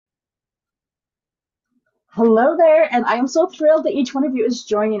Hello there, and I am so thrilled that each one of you is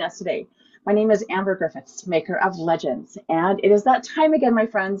joining us today. My name is Amber Griffiths, maker of Legends, and it is that time again, my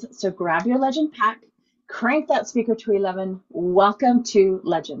friends. So grab your Legend pack, crank that speaker to 11. Welcome to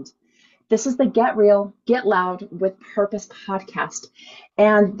Legend. This is the Get Real, Get Loud with Purpose podcast.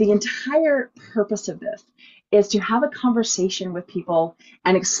 And the entire purpose of this is to have a conversation with people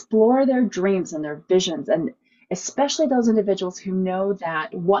and explore their dreams and their visions, and especially those individuals who know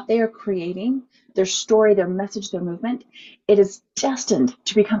that what they are creating, their story, their message, their movement, it is destined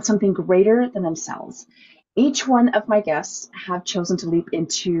to become something greater than themselves. Each one of my guests have chosen to leap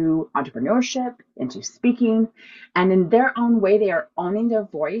into entrepreneurship, into speaking, and in their own way, they are owning their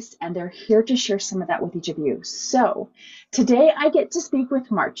voice and they're here to share some of that with each of you. So today I get to speak with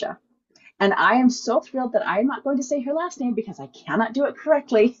Maartje. And I am so thrilled that I'm not going to say her last name because I cannot do it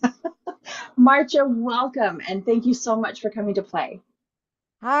correctly. Maartje, welcome. And thank you so much for coming to play.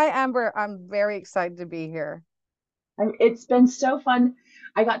 Hi, Amber. I'm very excited to be here. It's been so fun.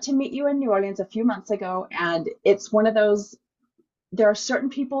 I got to meet you in New Orleans a few months ago, and it's one of those, there are certain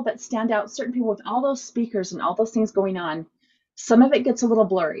people that stand out, certain people with all those speakers and all those things going on. Some of it gets a little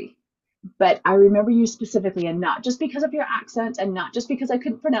blurry, but I remember you specifically, and not just because of your accent and not just because I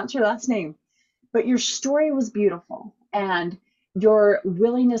couldn't pronounce your last name, but your story was beautiful and your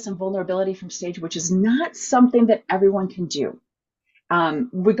willingness and vulnerability from stage, which is not something that everyone can do.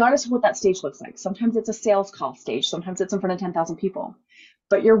 Regardless of what that stage looks like. Sometimes it's a sales call stage, sometimes it's in front of 10,000 people.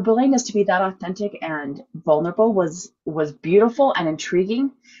 But your willingness to be that authentic and vulnerable was beautiful and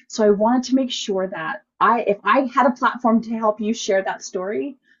intriguing. So I wanted to make sure that if I had a platform to help you share that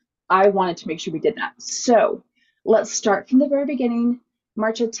story, I wanted to make sure we did that. So let's start from the very beginning.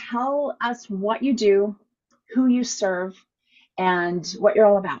 Maartje, tell us what you do, who you serve, and what you're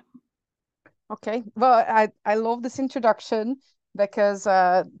all about. Okay. Well, I love this introduction because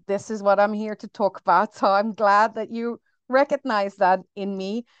this is what I'm here to talk about. So I'm glad that you recognize that in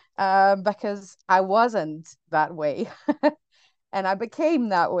me because I wasn't that way and I became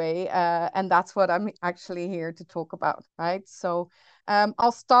that way. And that's what I'm actually here to talk about, right? So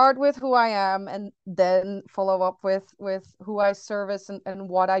I'll start with who I am and then follow up with who I service and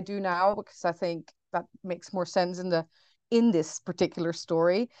what I do now, because I think that makes more sense in this particular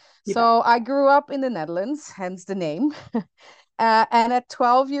story. You bet. So I grew up in the Netherlands, hence the name. And at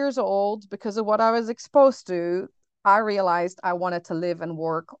 12 years old, because of what I was exposed to, I realized I wanted to live and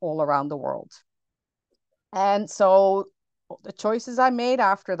work all around the world. And so the choices I made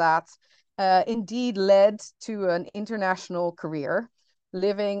after that indeed led to an international career,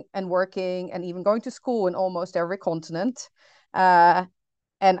 living and working and even going to school in almost every continent. Uh,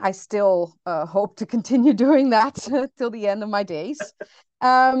 and I still hope to continue doing that till the end of my days.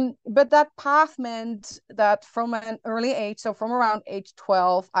 But that path meant that from an early age, so from around age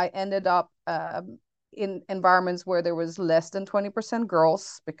 12, I ended up in environments where there was less than 20%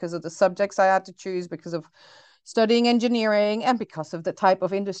 girls because of the subjects I had to choose, because of studying engineering, and because of the type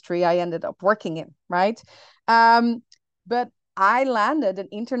of industry I ended up working in, right? But I landed an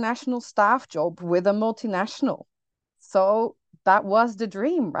international staff job with a multinational. So that was the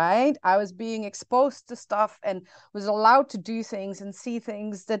dream, right? I was being exposed to stuff and was allowed to do things and see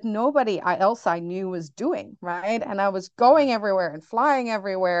things that nobody else I knew was doing, right? And I was going everywhere and flying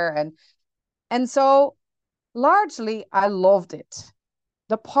everywhere. And so largely I loved it.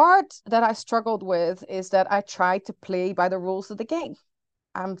 The part that I struggled with is that I tried to play by the rules of the game.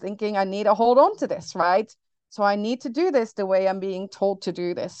 I'm thinking I need to hold on to this, right? So I need to do this the way I'm being told to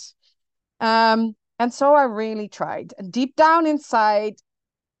do this. And so I really tried. And deep down inside,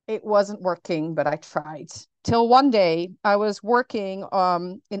 it wasn't working, but I tried. Till one day I was working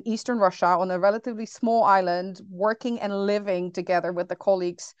in Eastern Russia on a relatively small island, working and living together with the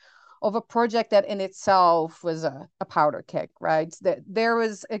colleagues of a project that in itself was a powder keg, right? There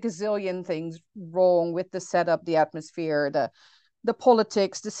was a gazillion things wrong with the setup, the atmosphere, the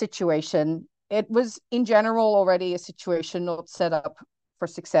politics, the situation. It was in general already a situation not set up for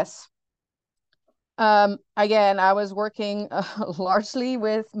success. Again, I was working largely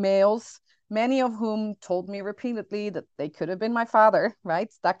with males, many of whom told me repeatedly that they could have been my father,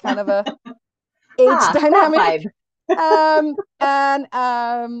 right? That kind of a age That dynamic. vibe. And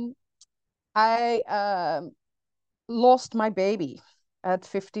I lost my baby at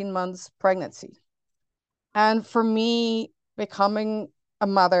 15 months pregnancy. And for me, becoming a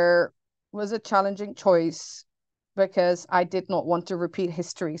mother was a challenging choice because I did not want to repeat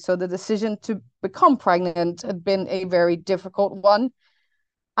history. So the decision to become pregnant had been a very difficult one.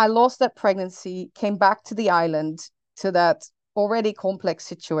 I lost that pregnancy, came back to the island, to that already complex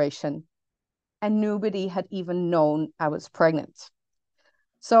situation, and nobody had even known I was pregnant.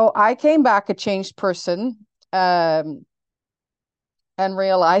 So I came back a changed person, um, and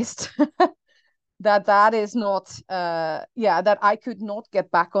realized that that is not, yeah, that I could not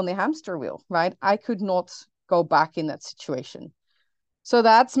get back on the hamster wheel, right? I could not go back in that situation. So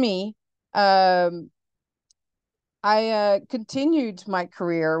that's me. Um, I continued my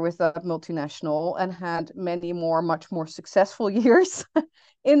career with that multinational and had many more, much more successful years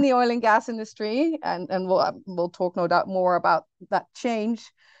in the oil and gas industry, and we'll talk no doubt more about that change.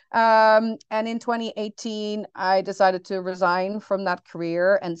 And in 2018, I decided to resign from that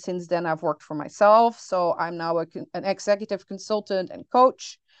career, and since then, I've worked for myself. So I'm now an executive consultant and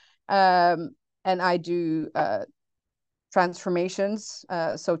coach, and I do transformations,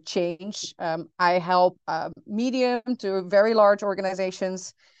 so change. I help medium to very large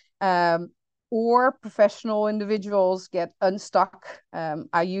organizations, um, or professional individuals get unstuck.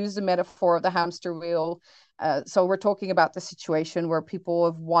 I use the metaphor of the hamster wheel. So we're talking about the situation where people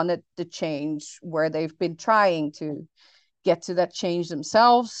have wanted the change, where they've been trying to get to that change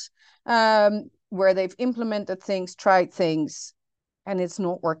themselves, where they've implemented things, tried things, and it's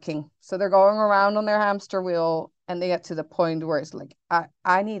not working. So they're going around on their hamster wheel and they get to the point where it's like,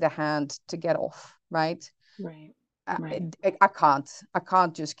 I need a hand to get off, right? Right. I, Right. I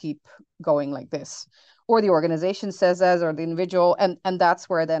can't just keep going like this. Or the organization says that, or the individual, and that's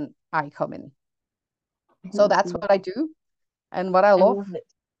where then I come in. So that's what I do and what I I love. love it.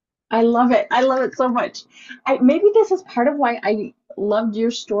 I love it. I love it so much. Maybe this is part of why I loved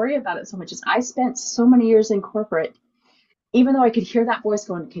your story about it so much. Is I spent so many years in corporate, even though I could hear that voice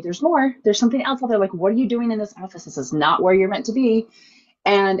going, "Okay, there's more. There's something else out there. Like, what are you doing in this office? This is not where you're meant to be."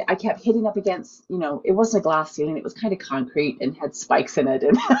 And I kept hitting up against, it wasn't a glass ceiling. It was kind of concrete and had spikes in it,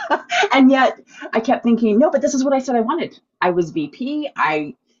 and and yet I kept thinking, "No, but this is what I said I wanted. I was VP.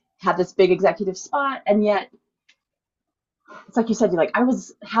 I had this big executive spot, and yet." It's like you said, you're like, I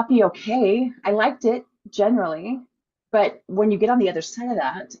was happy, okay. I liked it generally. But when you get on the other side of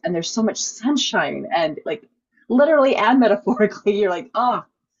that and there's so much sunshine and like literally and metaphorically, you're like, oh,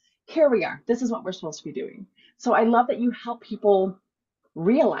 here we are. This is what we're supposed to be doing. So I love that you help people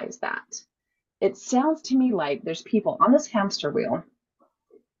realize that. It sounds to me like there's people on this hamster wheel.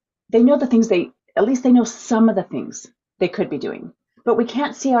 They know the things at least they know some of the things they could be doing, but we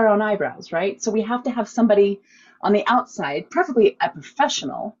can't see our own eyebrows, right? So we have to have somebody on the outside, preferably a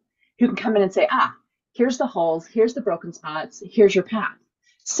professional, who can come in and say, here's the holes, here's the broken spots, here's your path.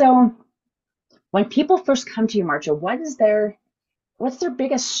 So when people first come to you, Maartje, what's their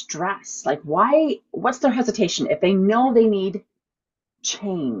biggest stress? Like what's their hesitation? If they know they need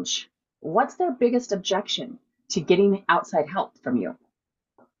change, what's their biggest objection to getting outside help from you?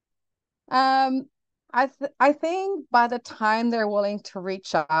 Um, I think by the time they're willing to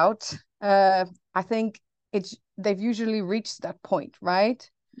reach out, I think they've usually reached that point, right?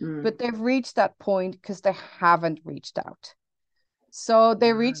 Mm. But they've reached that point because they haven't reached out. So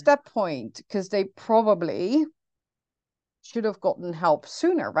they reached that point because they probably should have gotten help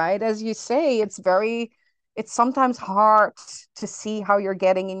sooner, right? As you say, it's sometimes hard to see how you're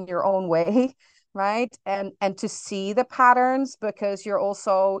getting in your own way, right? And to see the patterns because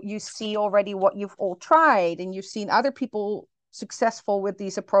you see already what you've all tried and you've seen other people successful with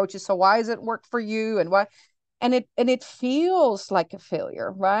these approaches. So why has it worked for you and why? And it feels like a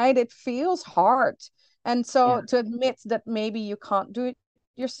failure, right? It feels hard. And Yeah. so to admit that maybe you can't do it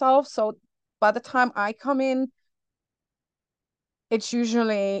yourself. So by the time I come in, it's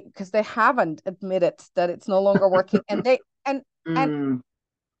usually because they haven't admitted that it's no longer working, and they and Mm.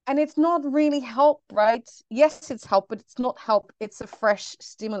 and it's not really help, right? Yes, it's help, but it's not help. It's a fresh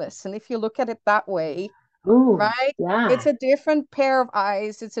stimulus, and if you look at it that way, Ooh, right, it's yeah. a different pair of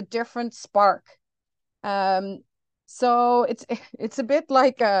eyes. It's a different spark. um so it's a bit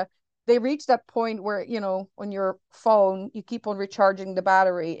like they reach that point where on your phone you keep on recharging the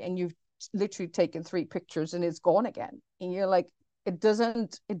battery and you've literally taken 3 pictures and it's gone again, and you're like, it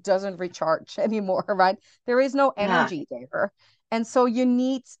doesn't recharge anymore, right? There is no Yeah. energy there, and so you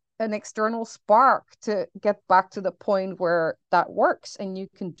need an external spark to get back to the point where that works and you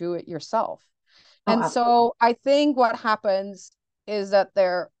can do it yourself. Oh, And absolutely. so I think what happens is that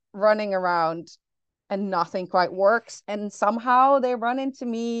they're running around and nothing quite works. And somehow they run into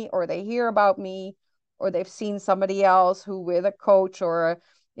me or they hear about me or they've seen somebody else who, with a coach or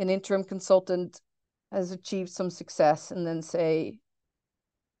an interim consultant, has achieved some success and then say,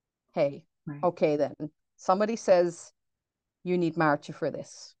 hey, Right. okay, then somebody says you need Maartje for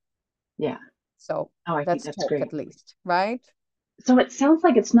this. Yeah. So Oh, I think let's that's talk great. at least, right? So it sounds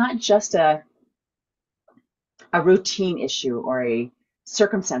like it's not just a routine issue or a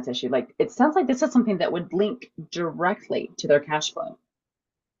circumstance issue. Like it sounds like this is something that would link directly to their cash flow.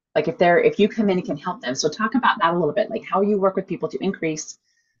 Like if you come in and can help them. So talk about that a little bit, like how you work with people to increase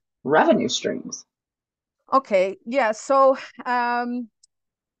revenue streams. Okay, yeah. So um,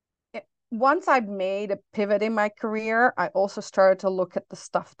 once I made a pivot in my career, I also started to look at the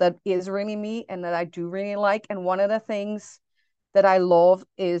stuff that is really me and that I do really like. And one of the things that I love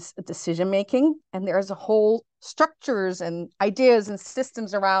is decision making. And there's a whole structures and ideas and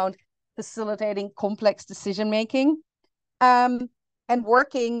systems around facilitating complex decision making. Um, and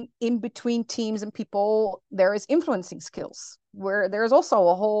working in between teams and people, there is influencing skills where there's also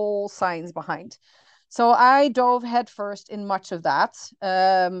a whole science behind. So I dove headfirst in much of that.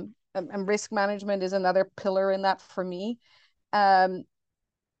 And risk management is another pillar in that for me. Um,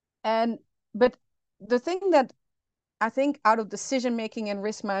 and but the thing that I think out of decision making and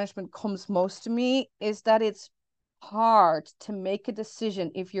risk management comes most to me is that it's hard to make a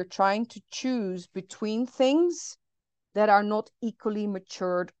decision if you're trying to choose between things that are not equally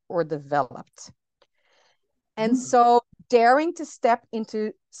matured or developed. And Mm. so daring to step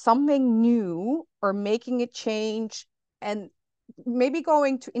into something new or making a change and maybe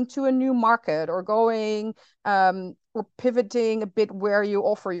going into a new market or going or pivoting a bit where you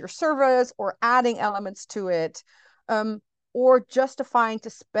offer your service or adding elements to it, um, or justifying to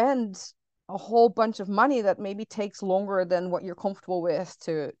spend a whole bunch of money that maybe takes longer than what you're comfortable with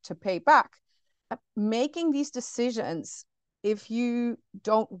to pay back. Making these decisions, if you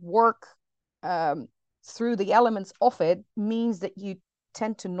don't work um, through the elements of it, means that you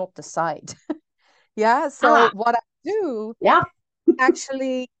tend to not decide. Yeah. So Ah, what I do yeah,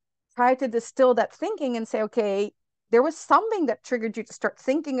 actually try to distill that thinking and say, okay, there was something that triggered you to start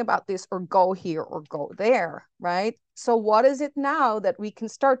thinking about this or go here or go there, right? So what is it now that we can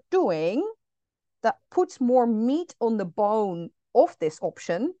start doing that puts more meat on the bone of this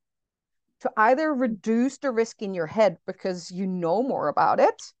option to either reduce the risk in your head because you know more about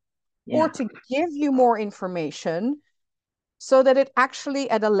it, or yeah. to give you more information so that it actually,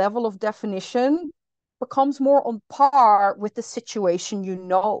 at a level of definition, becomes more on par with the situation you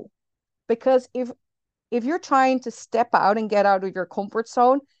know. Because if you're trying to step out and get out of your comfort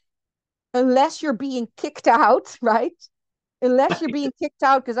zone, unless you're being kicked out, right? Unless you're being kicked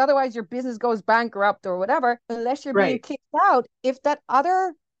out, because otherwise your business goes bankrupt or whatever, unless you're being Right. kicked out, if that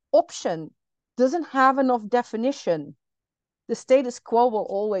other option doesn't have enough definition, the status quo will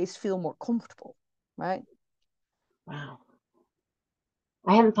always feel more comfortable, right? Wow.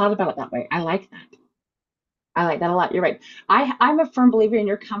 I hadn't thought about it that way. I like that. I like that a lot. You're right. I'm a firm believer in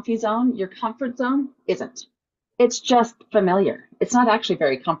your comfy zone. Your comfort zone isn't. It's just familiar. It's not actually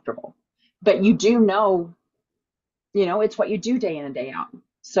very comfortable. But you do know, it's what you do day in and day out.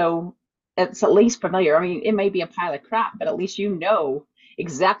 So it's at least familiar. I mean, it may be a pile of crap, but at least you know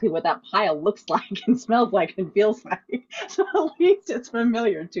exactly what that pile looks like and smells like and feels like. So at least it's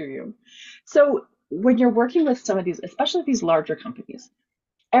familiar to you. So when you're working with some of these, especially these larger companies,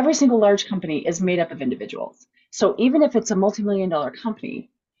 every single large company is made up of individuals. So even if it's a multi-million-dollar company,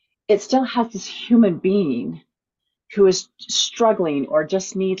 it still has this human being who is struggling or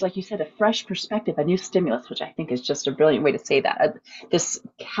just needs, like you said, a fresh perspective, a new stimulus, which I think is just a brilliant way to say that. This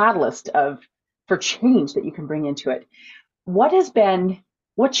catalyst of for change that you can bring into it.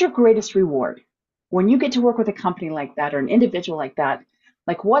 What's your greatest reward when you get to work with a company like that or an individual like that?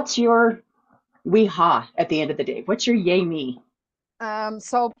 Like, what's your wee ha at the end of the day? What's your yay me?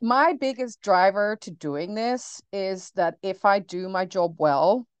 So my biggest driver to doing this is that if I do my job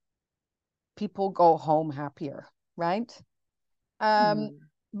well, people go home happier, right? Um, Mm.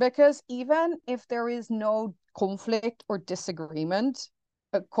 because even if there is no conflict or disagreement,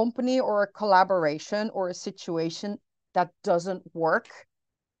 a company or a collaboration or a situation that doesn't work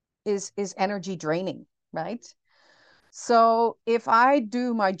is energy draining, right? So if I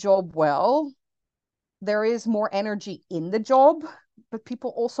do my job well, there is more energy in the job, but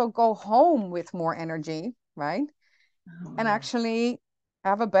people also go home with more energy, right? Oh, And wow. actually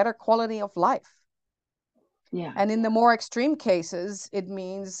have a better quality of life. Yeah. And in the more extreme cases, it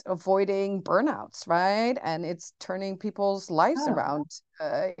means avoiding burnouts, right? And it's turning people's lives Oh, around.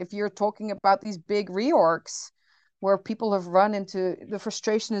 If you're talking about these big reorgs where people have run into the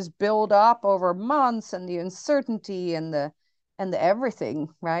frustration is built up over months and the uncertainty and the everything,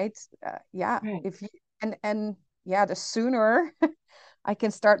 right? Yeah, right. if you and yeah, the sooner I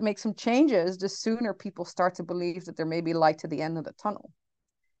can start make some changes, the sooner people start to believe that there may be light to the end of the tunnel.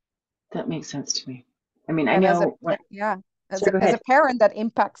 That makes sense to me. I mean, I And know what, yeah, sorry, go as a ahead. parent, that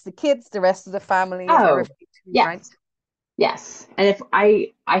impacts the kids, the rest of the family, and Oh, everything too, right? yes. Yes. And if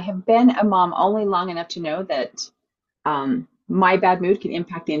I have been a mom only long enough to know that my bad mood can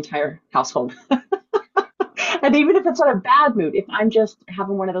impact the entire household. And even if it's not a bad mood, if I'm just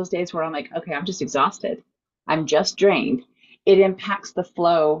having one of those days where I'm like, okay, I'm just exhausted, I'm just drained, it impacts the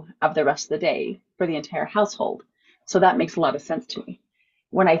flow of the rest of the day for the entire household. So that makes a lot of sense to me.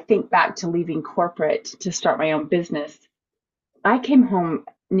 When I think back to leaving corporate to start my own business, I came home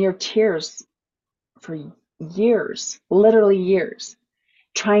near tears for years, literally years,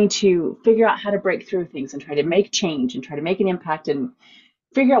 trying to figure out how to break through things and try to make change and try to make an impact and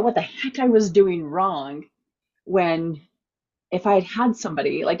figure out what the heck I was doing wrong. When if I had had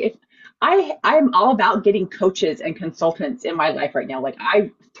somebody like if I'm all about getting coaches and consultants in my life right now. Like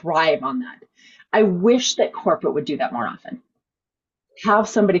I thrive on that. I wish that corporate would do that more often. Have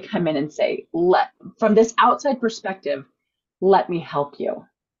somebody come in and say, let from this outside perspective, let me help you.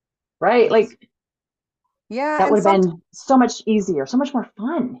 Right? Yes. Like Yeah, that and would have been so much easier, so much more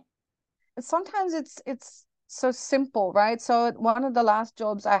fun. sometimes it's so simple, right? So at one of the last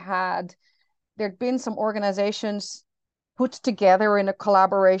jobs I had, there'd been some organizations put together in a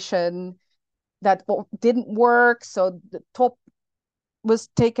collaboration that didn't work. So the top was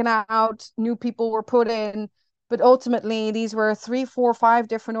taken out, new people were put in. But ultimately, these were three, four, five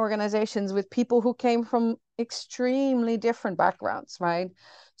different organizations with people who came from extremely different backgrounds, right?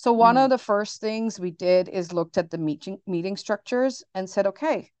 So one of Mm, the first things we did is looked at the meeting structures and said,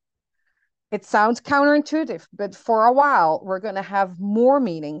 okay, it sounds counterintuitive, but for a while, we're going to have more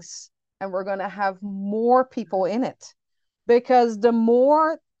meetings and we're going to have more people in it. Because the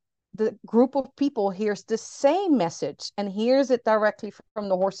more the group of people hears the same message and hears it directly from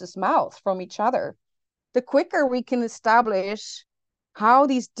the horse's mouth, from each other, the quicker we can establish how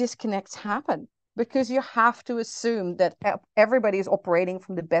these disconnects happen. Because you have to assume that everybody is operating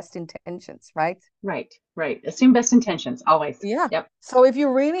from the best intentions, right? right, right. Assume best intentions always. Yeah. Yep. So if you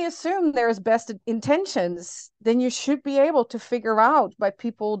really assume there's best intentions, then you should be able to figure out by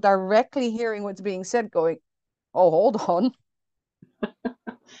people directly hearing what's being said, going, oh, hold on.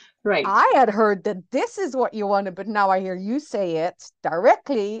 Right. I had heard that this is what you wanted, but now I hear you say it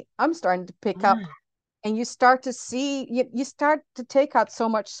directly. I'm starting to pick up, Ah, and you start to see, you start to take out so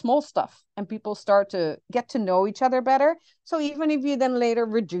much small stuff, and people start to get to know each other better. So even if you then later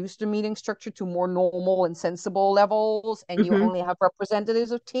reduce the meeting structure to more normal and sensible levels, and you mhm. only have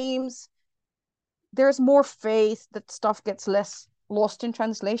representatives of teams, there's more faith that stuff gets less lost in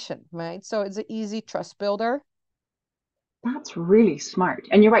translation, right? So it's an easy trust builder. That's really smart.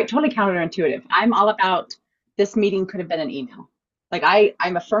 And you're right, totally counterintuitive. I'm all about this meeting could have been an email. Like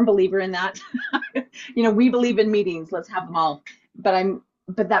I'm a firm believer in that. We believe in meetings, let's have them all.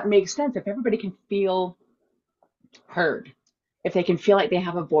 But that makes sense if everybody can feel heard, if they can feel like they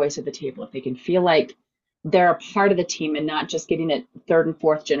have a voice at the table, if they can feel like they're a part of the team and not just getting it third and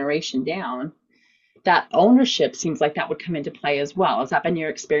fourth generation down, that ownership seems like that would come into play as well. Has that been your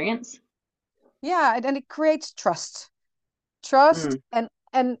experience? Yeah, and it creates trust, Mm,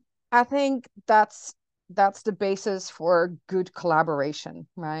 and I think that's the basis for good collaboration,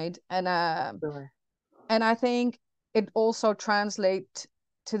 right? sure. And I think it also translates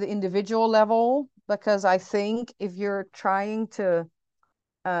to the individual level, because I think if you're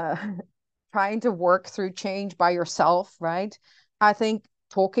uh trying to work through change by yourself, right? I think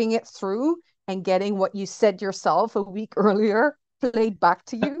talking it through and getting what you said yourself a week earlier played back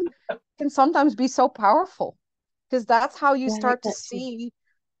to you can sometimes be so powerful, because that's how you Yeah, I like start to that too. see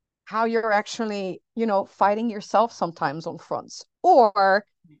how you're actually, fighting yourself sometimes on fronts. Or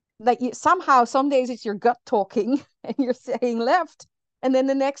like somehow some days it's your gut talking and you're saying left. And then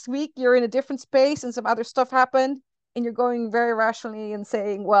the next week you're in a different space and some other stuff happened and you're going very rationally and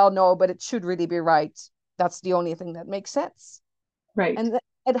saying, well, no, but it should really be right. That's the only thing that makes sense. Right, And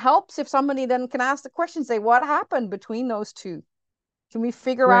it helps if somebody then can ask the question, say, what happened between those two? Can we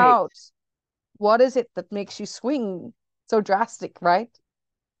figure right. out what is it that makes you swing so drastic, right?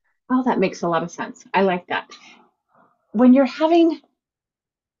 Oh, that makes a lot of sense. I like that. When you're having,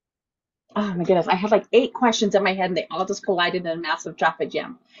 oh my goodness, I had like 8 questions in my head and they all just collided in a massive traffic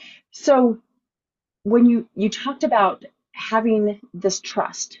jam. So when you talked about having this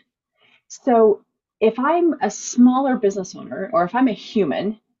trust, so if I'm a smaller business owner or if I'm a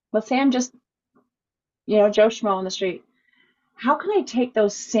human, let's say I'm just, Joe Schmo on the street, how can I take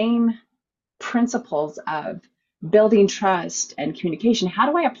those same principles of building trust and communication?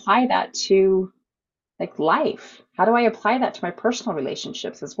 How do I apply that to like life? How do I apply that to my personal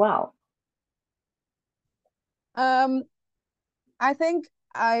relationships as well? Um, I think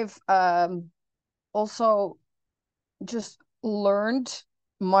I've also just learned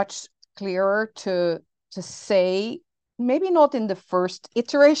much clearer to say, maybe not in the first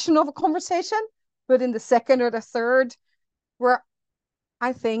iteration of a conversation, but in the second or the third, where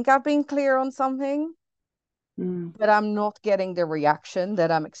I think I've been clear on something, Mm. but I'm not getting the reaction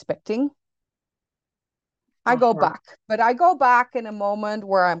that I'm expecting, I go Uh-huh. back. But I go back in a moment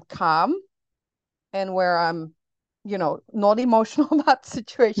where I'm calm and where I'm, not emotional about the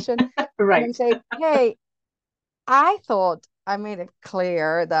situation. And I'm Right. saying, hey, I thought I made it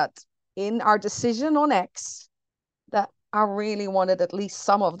clear that in our decision on X, that I really wanted at least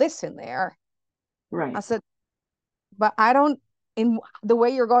some of this in there. I Right. said, but I don't, in the way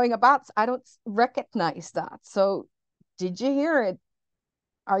you're going about, I don't recognize that. So did you hear it?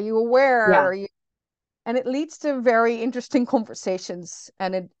 Are you aware? Yeah. Are you? And it leads to very interesting conversations,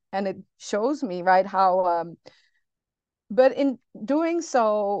 and it shows me, right, how but in doing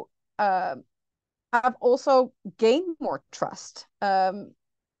so, I've also gained more trust. In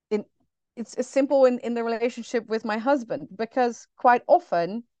It's simple in the relationship with my husband, because quite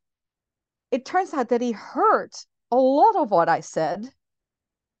often it turns out that he heard a lot of what I said,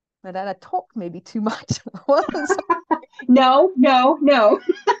 and that I talked maybe too much. No, no, no.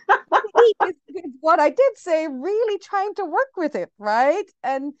 What I did say, really trying to work with it, right?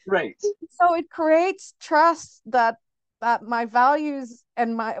 And Right. so it creates trust that my values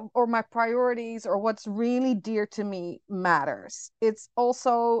and my priorities, or what's really dear to me, matters. It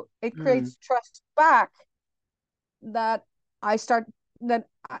Mm. creates trust back, that I start that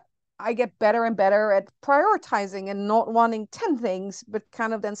I get better and better at prioritizing and not wanting 10 things, but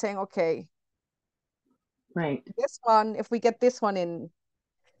kind of then saying, okay, Right. this one, if we get this one in,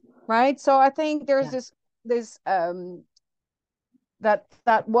 right? So I think there's Yeah. this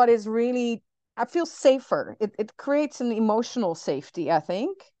that what is really, I feel safer. It creates an emotional safety, I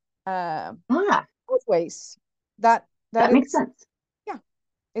think. Ah, Both ways. That that makes it's sense. Yeah,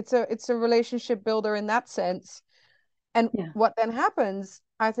 it's a relationship builder in that sense. And Yeah. what then happens,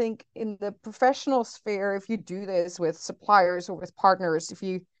 I think, in the professional sphere, if you do this with suppliers or with partners, if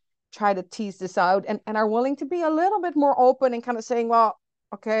you try to tease this out, and are willing to be a little bit more open and kind of saying, well,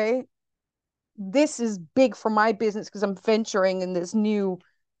 okay, this is big for my business because I'm venturing in this new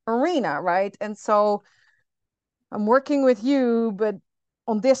arena, right? And so I'm working with you, but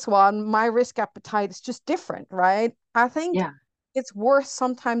on this one, my risk appetite is just different, right? I think Yeah. it's worth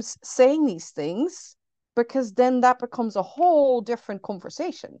sometimes saying these things, because then that becomes a whole different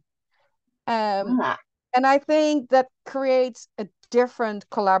conversation. Um, Ah, and I think that creates a different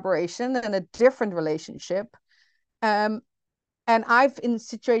collaboration and a different relationship. Um, and I've, in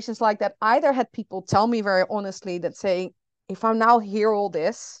situations like that, either had people tell me very honestly that saying, if I now hear all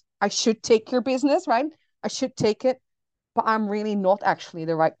this, I should take your business, right? I should take it, but I'm really not actually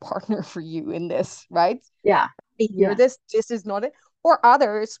the right partner for you in this, right? yeah. I hear Yeah. this is not it. Or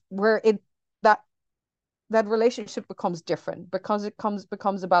others where it that that relationship becomes different, because it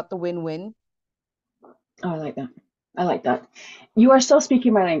becomes about the win-win. Oh, I like that. I like that. You are so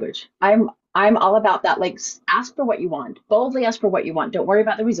speaking my language. I'm all about that. Like, ask for what you want. Boldly ask for what you want. Don't worry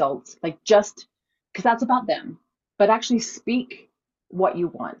about the results. Like, just because that's about them. But actually speak what you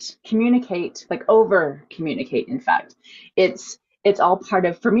want. Communicate, like over communicate, in fact. It's all part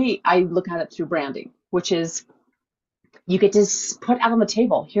of, for me, I look at it through branding, which is you get to put out on the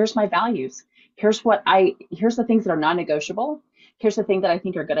table, here's my values. Here's the things that are non-negotiable. Here's the thing that I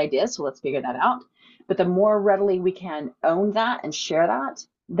think are good ideas. So let's figure that out. But the more readily we can own that and share that,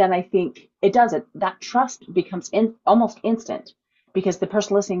 then I think it does it. That trust becomes almost instant, because the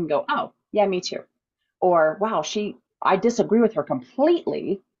person listening can go, oh, yeah, me too. Or, wow, I disagree with her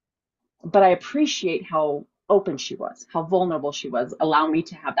completely, but I appreciate how open she was, how vulnerable she was, allow me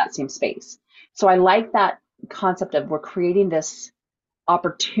to have that same space. So I like that concept of we're creating this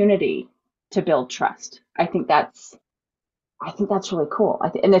opportunity to build trust. I think that's really cool.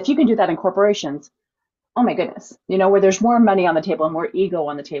 And if you can do that in corporations, oh my goodness, where there's more money on the table and more ego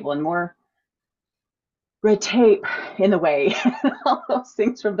on the table and more red tape in the way, all those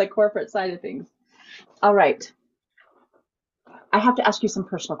things from the corporate side of things. All right. I have to ask you some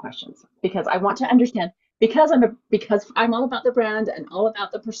personal questions because I want to Okay. understand, because I'm all about the brand and all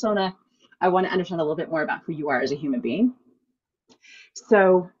about the persona. I want to understand a little bit more about who you are as a human being.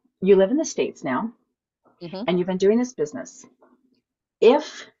 So you live in the States now Mm-hmm. and you've been doing this business.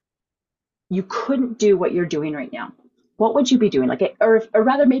 If you couldn't do what you're doing right now, what would you be doing? Or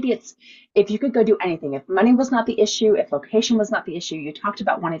rather, maybe it's if you could go do anything. If money was not the issue, if location was not the issue, you talked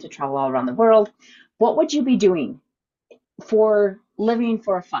about wanting to travel all around the world. What would you be doing for living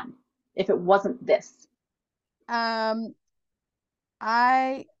for fun if it wasn't this? Um,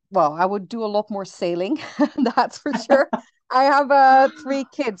 I would do a lot more sailing, that's for sure. I have three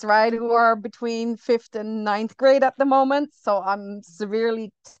kids, right, who are between fifth and ninth grade at the moment, so I'm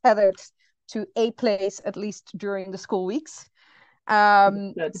severely tethered to a place at least during the school weeks.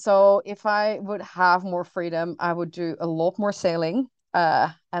 Good. So if I would have more freedom, I would do a lot more sailing,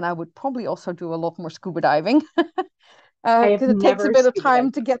 and I would probably also do a lot more scuba diving, I have because it takes a never bit of scuba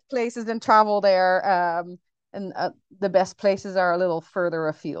time dived. to get places and travel there. And the best places are a little further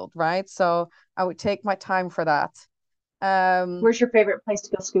afield, right? So I would take my time for that. Um, Where's your favorite place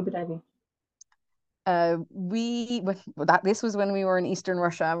to go scuba diving? this was when we were in Eastern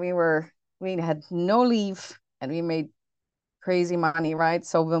Russia. We had no leave and we made crazy money, right?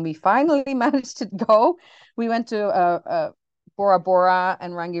 So when we finally managed to go, we went to Bora Bora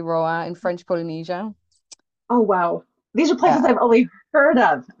and Rangiroa in French Polynesia. Oh, wow. These are places Yeah, I've only heard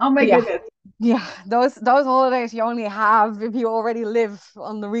of. Oh my yeah, goodness. yeah. Those holidays you only have if you already live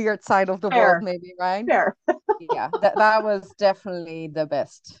on the weird side of the world, Fair, maybe, right? fair. Yeah, that was definitely the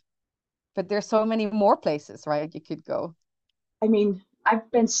best. But there's so many more places, right? You could go. I mean, I've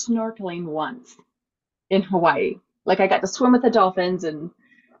been snorkeling once in Hawaii. Like I got to swim with the dolphins and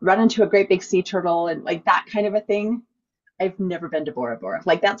run into a great big sea turtle and like that kind of a thing. I've never been to Bora Bora.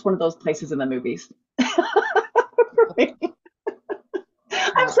 Like that's one of those places in the movies.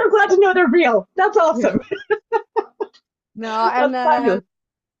 I'm No, so glad to know they're real. That's yeah. awesome. No, That's fabulous.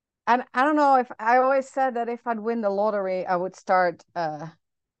 and I don't know, if I always said that if I'd win the lottery, I would start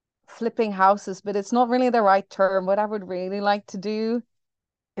flipping houses, but it's not really the right term. What I would really like to do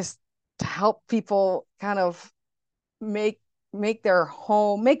is to help people kind of make their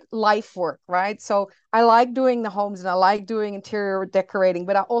home, make life work, right? So I like doing the homes and I like doing interior decorating,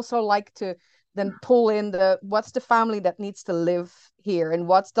 but I also like to then pull in the what's the family that needs to live here and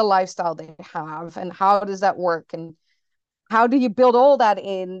what's the lifestyle they have and how does that work and how do you build all that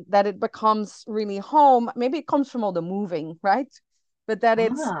in that it becomes really home. Maybe it comes from all the moving, right? But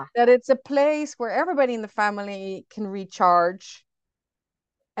Ah, that it's a place where everybody in the family can recharge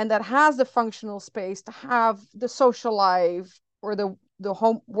and that has the functional space to have the social life or the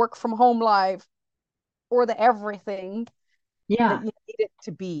home work from home life or the everything that yeah. you need it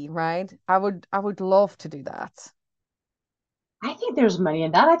to be, right? I would love to do that. I think there's money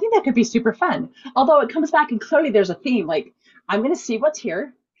in that. I think that could be super fun. Although it comes back and clearly there's a theme. Like I'm going to see what's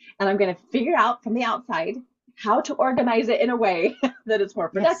here and I'm going to figure out from the outside how to organize it in a way that it's more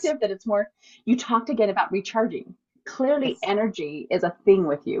Yes. productive, that it's more. You talked again about recharging. Clearly, Yes. energy is a thing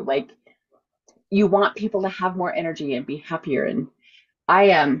with you. Like you want people to have more energy and be happier. And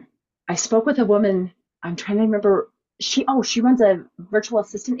I spoke with a woman. I'm trying to remember. She runs a virtual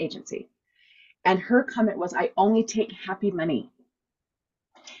assistant agency, and her comment was, "I only take happy money."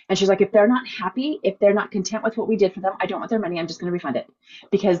 And she's like, if they're not happy, if they're not content with what we did for them, I don't want their money. I'm just going to refund it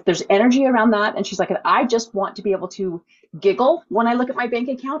because there's energy around that. And she's like, I just want to be able to giggle when I look at my bank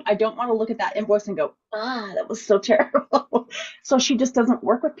account. I don't want to look at that invoice and go, that was so terrible. So she just doesn't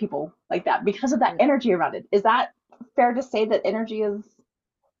work with people like that because of that energy around it. Is that fair to say that energy is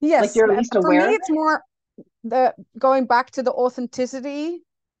like Yes, you're at but least for me aware of it's more the going back to the authenticity.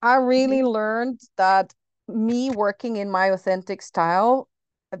 I it? really learned that me working in my authentic style.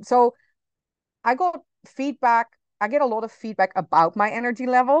 So I got feedback. I get a lot of feedback about my energy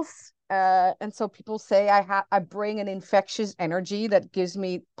levels. And so people say I bring an infectious energy that gives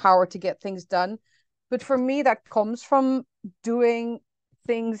me power to get things done. But for me, that comes from doing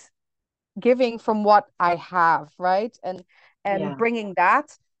things, giving from what I have, right? And Yeah, bringing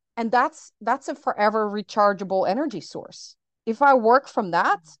that. And that's a forever rechargeable energy source. If I work from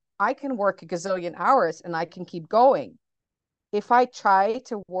that, I can work a gazillion hours and I can keep going. If I try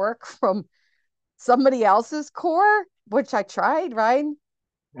to work from somebody else's core, which I tried, right?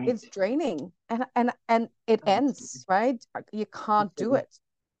 right. It's draining and it Oh, absolutely. ends, right? You can't do Absolutely. it.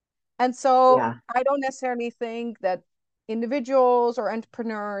 And so Yeah. I don't necessarily think that individuals or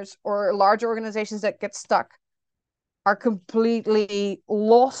entrepreneurs or large organizations that get stuck are completely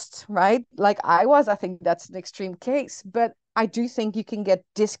lost, right? Like I was, I think that's an extreme case, but I do think you can get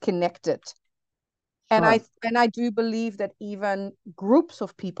disconnected. Sure. And I do believe that even groups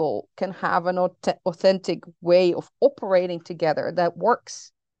of people can have an authentic way of operating together that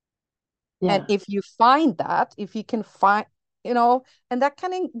works. And Yeah. if you find that, if you can find, and that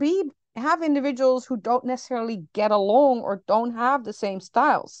can be have individuals who don't necessarily get along or don't have the same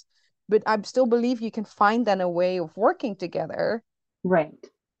styles, but I still believe you can find then a way of working together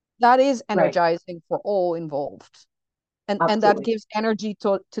Right. that is Right. energizing for all involved. And that Absolutely. gives energy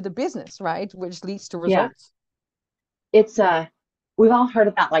to the business, right? Which leads to Yeah. results. It's we've all heard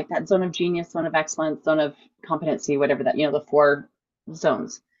of that, like that zone of genius, zone of excellence, zone of competency, whatever that, the four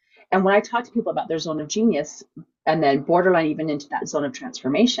zones. And when I talk to people about their zone of genius and then borderline even into that zone of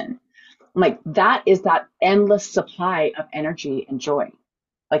transformation, I'm like, that is that endless supply of energy and joy.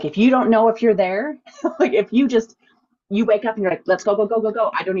 Like if you don't know if you're there, like if you just you wake up and you're like, let's go, go, go, go,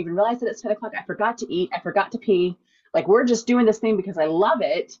 go. I don't even realize that it's 10 o'clock. I forgot to eat. I forgot to pee. Like, we're just doing this thing because I love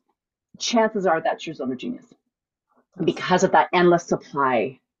it. Chances are that's your zone of genius Yes. because of that endless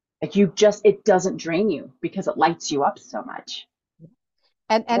supply. Like, it doesn't drain you because it lights you up so much.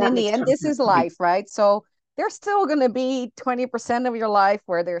 And That in the makes end, total this sense is to me. life, right? So there's still going to be 20% of your life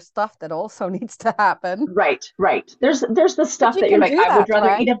where there's stuff that also needs to happen. Right, right. There's the But stuff you that you're can like, do I would that, rather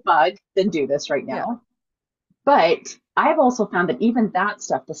right? eat a bug than do this right Yeah. now. But I've also found that even that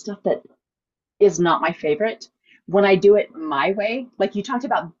stuff, the stuff that is not my favorite, when I do it my way, like you talked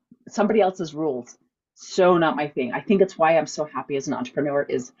about somebody else's rules, so not my thing. I think it's why I'm so happy as an entrepreneur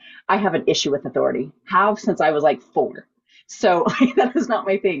is I have an issue with authority. Have since I was like 4. So that is not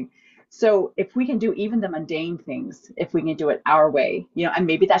my thing. So if we can do even the mundane things, if we can do it our way, and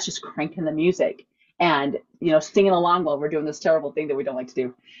maybe that's just cranking the music and, singing along while we're doing this terrible thing that we don't like to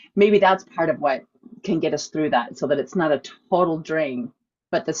do. Maybe that's part of what can get us through that so that it's not a total drain,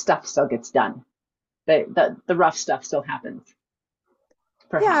 but the stuff still gets done. The rough stuff still happens,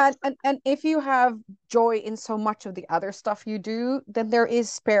 Yeah, perhaps. and if you have joy in so much of the other stuff you do, then there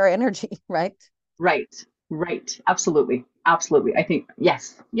is spare energy, right? Right, right. Absolutely. Absolutely. I think,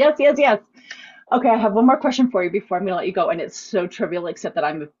 yes, yes, yes, yes. Okay, I have one more question for you before I'm going to let you go. And it's so trivial, except that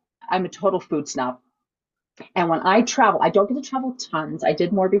I'm a total food snob. And when I travel, I don't get to travel tons. I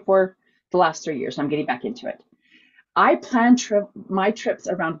did more before the last 3 years. I'm getting back into it. I plan my trips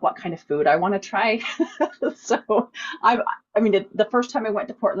around what kind of food I want to try. So I mean, the first time I went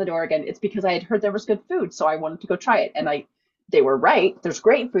to Portland, Oregon, it's because I had heard there was good food, so I wanted to go try it, and they were right. There's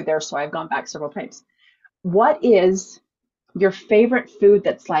great food there, so I've gone back several times. What is your favorite food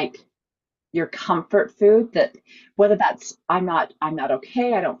that's like your comfort food that whether that's I'm not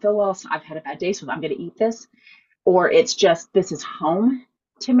okay, I don't feel well, so I've had a bad day, so I'm going to eat this, or it's just this is home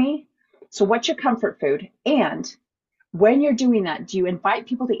to me. So what's your comfort food? And when you're doing that, do you invite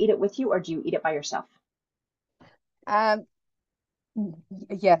people to eat it with you or do you eat it by yourself? Um,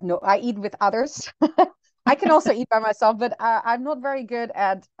 yeah, no, I eat with others. I can also eat by myself, but I'm not very good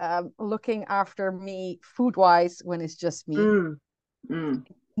at looking after me food wise when it's just me. Mm, mm.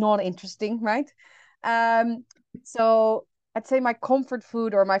 Not interesting, right? Um, so I'd say my comfort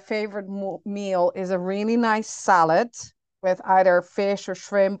food or my favorite meal is a really nice salad with either fish or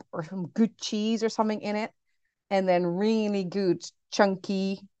shrimp or some good cheese or something in it, and then really good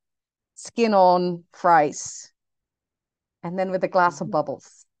chunky skin on fries, and then with a glass of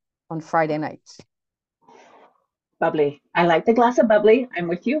bubbles on Friday night. Bubbly. I like the glass of bubbly. I'm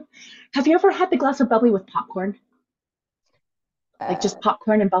with you. Have you ever had the glass of bubbly with popcorn? Like just Uh,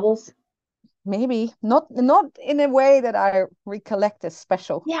 popcorn and bubbles? Maybe not in a way that I recollect as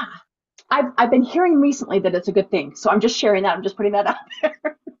special. Yeah. I've been hearing recently that it's a good thing. So I'm just sharing that. I'm just putting that out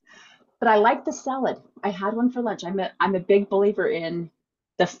there. But I like the salad. I had one for lunch. I'm a big believer in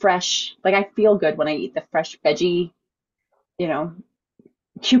the fresh, like I feel good when I eat the fresh veggie, you know.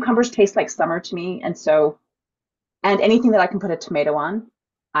 Cucumbers taste like summer to me, and anything that I can put a tomato on,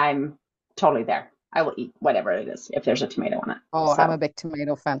 I'm totally there. I will eat whatever it is if there's a tomato on it. Oh, I'm a So, big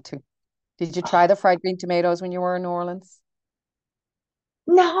tomato fan too. Did you try oh, the fried green tomatoes when you were in New Orleans?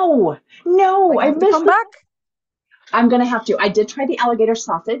 no, Oh, no, you I have to missed come it. back. I'm gonna have to. I did try the alligator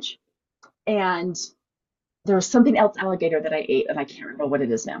sausage, and there was something else alligator that I ate, and I can't remember what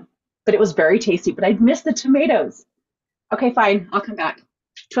it is now. But it was very tasty. But I missed the tomatoes. Okay, fine. I'll come back.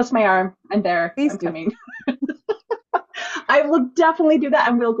 Twist my arm. I'm there. Please I'm do. coming. I will definitely do that,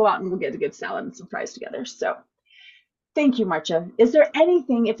 and we'll go out and we'll get a good salad and some fries together. So, thank you, Marcia. Is there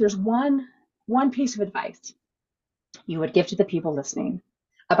anything, if there's one piece of advice you would give to the people listening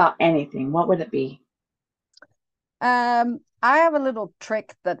about anything, what would it be? I have a little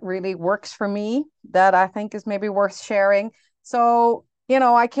trick that really works for me that I think is maybe worth sharing. So,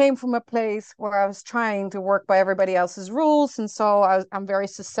 I came from a place where I was trying to work by everybody else's rules. And so I'm very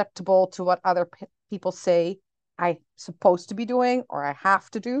susceptible to what other people say I'm supposed to be doing or I have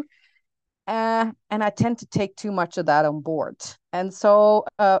to do. And I tend to take too much of that on board. And so,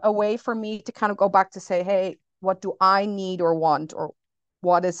 a way for me to kind of go back to say, hey, what do I need or want? Or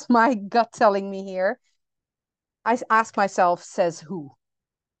what is my gut telling me here? I ask myself, says who,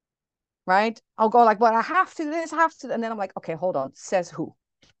 right? I'll go like, well, I have to do this, I have to. And then I'm like, okay, hold on, says who?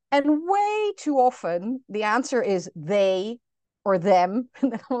 And way too often, the answer is they or them.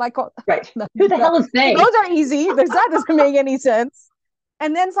 And then I'm like, oh, Right. no, Who the no. hell is So they? those are easy. That doesn't make any sense.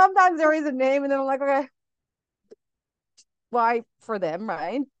 And then sometimes there is a name, and then I'm like, okay, why for them,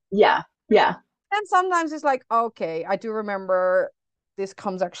 right? Yeah. Yeah. And sometimes it's like, okay, I do remember this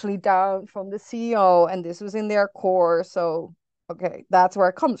comes actually down from the CEO and this was in their core. So, okay, that's where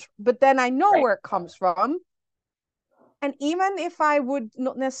it comes from. But then I know Right. where it comes from. And even if I would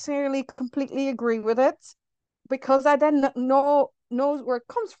not necessarily completely agree with it, because I then knows where it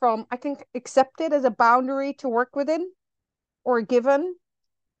comes from, I can accept it as a boundary to work within or a given.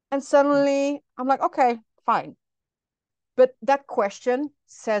 And suddenly I'm like, okay, fine. But that question,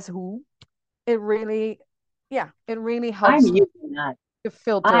 says who, it really, yeah, it really I'm helps me using that. to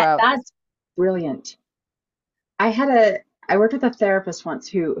filter out. That's brilliant. I had a I worked with a therapist once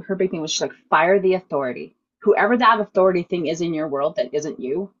who her big thing was just like fire the authority. Whoever that authority thing is in your world that isn't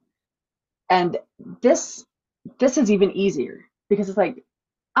you. And this this is even easier because it's like,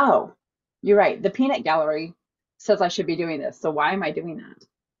 oh, you're right. The peanut gallery says I should be doing this. So why am I doing that?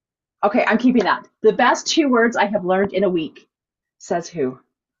 Okay, I'm keeping that. The best 2 words I have learned in a week, says who.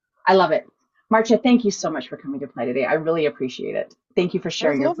 I love it. Maartje, thank you so much for coming to play today. I really appreciate it. Thank you for It was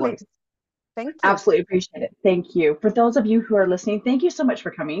sharing your lovely. voice. Thank you. Absolutely appreciate it. Thank you. For those of you who are listening, thank you so much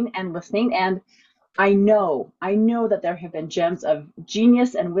for coming and listening. And I know that there have been gems of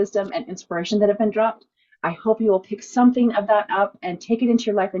genius and wisdom and inspiration that have been dropped. I hope you will pick something of that up and take it into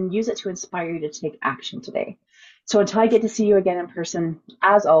your life and use it to inspire you to take action today. So until I get to see you again in person,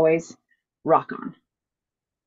 as always, rock on.